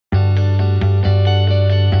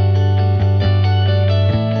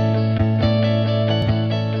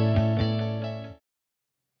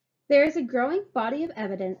There is a growing body of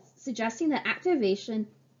evidence suggesting that activation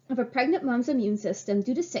of a pregnant mom's immune system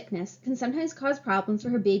due to sickness can sometimes cause problems for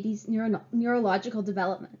her baby's neurological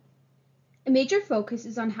development. A major focus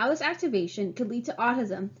is on how this activation could lead to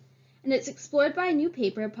autism, and it's explored by a new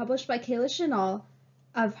paper published by Kalish et al.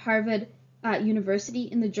 Of Harvard University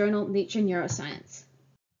in the journal Nature Neuroscience.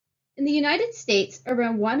 In the United States,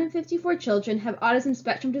 around 1 in 54 children have autism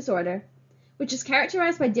spectrum disorder, which is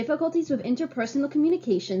characterized by difficulties with interpersonal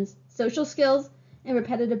communications, social skills, and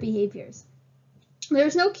repetitive behaviors. There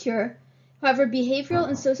is no cure. However, behavioral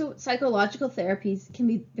and psychological therapies can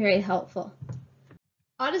be very helpful.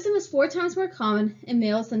 Autism is 4 times more common in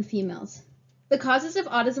males than females. The causes of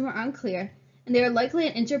autism are unclear, and they are likely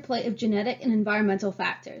an interplay of genetic and environmental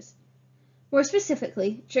factors. More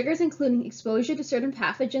specifically, triggers including exposure to certain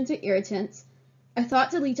pathogens or irritants are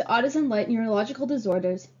thought to lead to autism-like neurological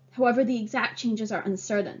disorders. However, the exact changes are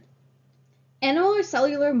uncertain. Animal or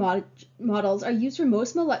cellular models are used for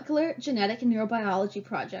most molecular, genetic, and neurobiology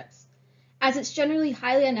projects, as it's generally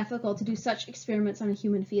highly unethical to do such experiments on a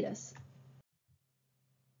human fetus.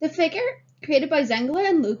 The figure, created by Zengler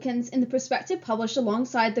and Lukens in the perspective published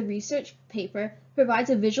alongside the research paper, provides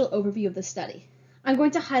a visual overview of the study. I'm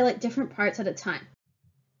going to highlight different parts at a time.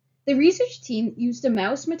 The research team used a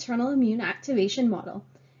mouse maternal immune activation model,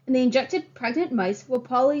 and they injected pregnant mice with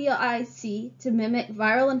poly-IC to mimic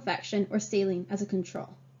viral infection or saline as a control.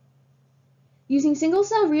 Using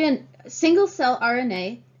single-cell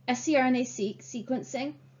RNA, scRNA-seq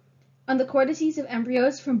sequencing on the cortices of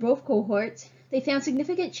embryos from both cohorts, they found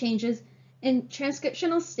significant changes in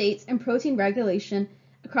transcriptional states and protein regulation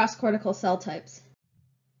across cortical cell types.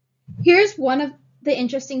 Here's one of the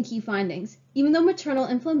interesting key findings. Even though maternal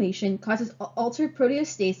inflammation causes altered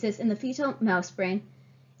proteostasis in the fetal mouse brain,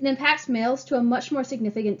 it impacts males to a much more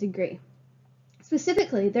significant degree.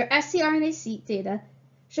 Specifically, their scRNA-seq data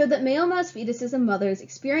showed that male mouse fetuses and mothers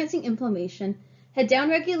experiencing inflammation had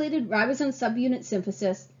downregulated ribosome subunit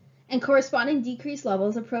synthesis and corresponding decreased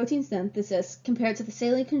levels of protein synthesis compared to the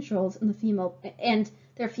saline controls in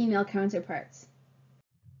their female counterparts.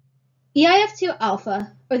 EIF2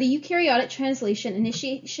 alpha, or the eukaryotic translation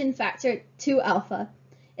initiation factor 2 alpha,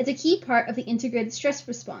 is a key part of the integrated stress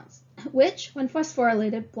response, which, when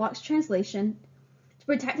phosphorylated, blocks translation to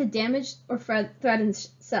protect a damaged or threatened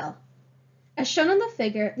cell. As shown on the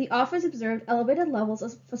figure, the authors observed elevated levels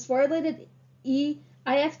of phosphorylated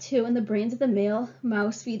EIF2 in the brains of the male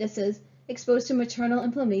mouse fetuses exposed to maternal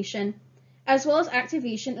inflammation, as well as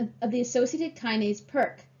activation of the associated kinase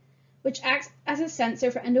PERK, which acts as a sensor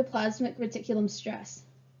for endoplasmic reticulum stress.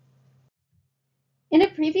 In a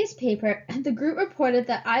previous paper, the group reported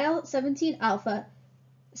that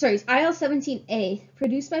IL-17A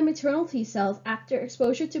produced by maternal T cells after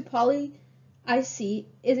exposure to poly-IC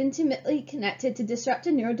is intimately connected to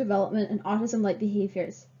disrupted neurodevelopment and autism-like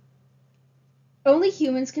behaviors. Only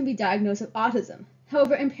humans can be diagnosed with autism.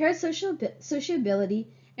 However, impaired sociability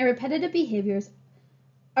and repetitive behaviors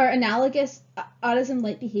are analogous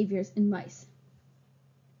autism-like behaviors in mice,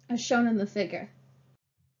 as shown in the figure.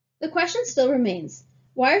 The question still remains,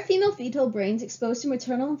 why are female fetal brains exposed to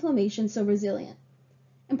maternal inflammation so resilient?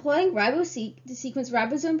 Employing RiboSeq to sequence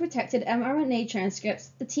ribosome-protected mRNA transcripts,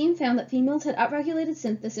 the team found that females had upregulated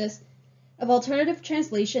synthesis of alternative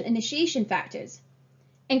translation initiation factors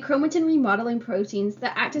and chromatin remodeling proteins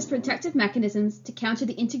that act as protective mechanisms to counter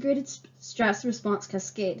the integrated stress response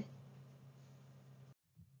cascade.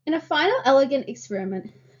 In a final elegant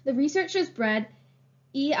experiment, the researchers bred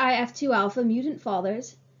EIF2 alpha mutant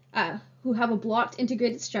fathers who have a blocked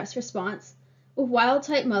integrated stress response with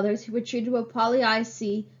wild-type mothers who were treated with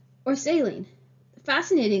poly-IC or saline.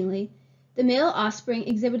 Fascinatingly, the male offspring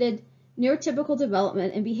exhibited neurotypical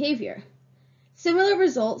development and behavior. Similar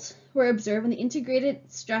results were observed when the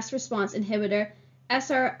integrated stress response inhibitor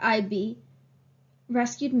SRIB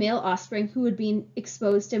rescued male offspring who had been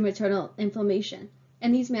exposed to maternal inflammation,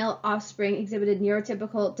 and these male offspring exhibited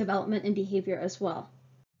neurotypical development and behavior as well.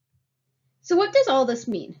 So what does all this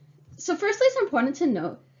mean? So firstly, it's important to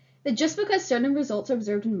note that just because certain results are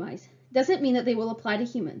observed in mice doesn't mean that they will apply to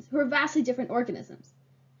humans, who are vastly different organisms.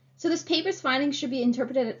 So this paper's findings should be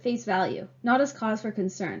interpreted at face value, not as cause for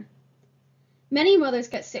concern. Many mothers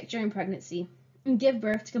get sick during pregnancy and give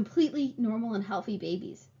birth to completely normal and healthy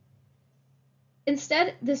babies.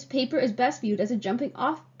 Instead, this paper is best viewed as a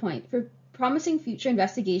jumping-off point for promising future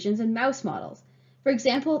investigations in mouse models, for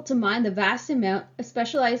example, to mine the vast amount of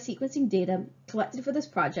specialized sequencing data collected for this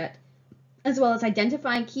project, as well as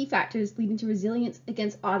identifying key factors leading to resilience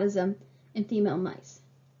against autism in female mice.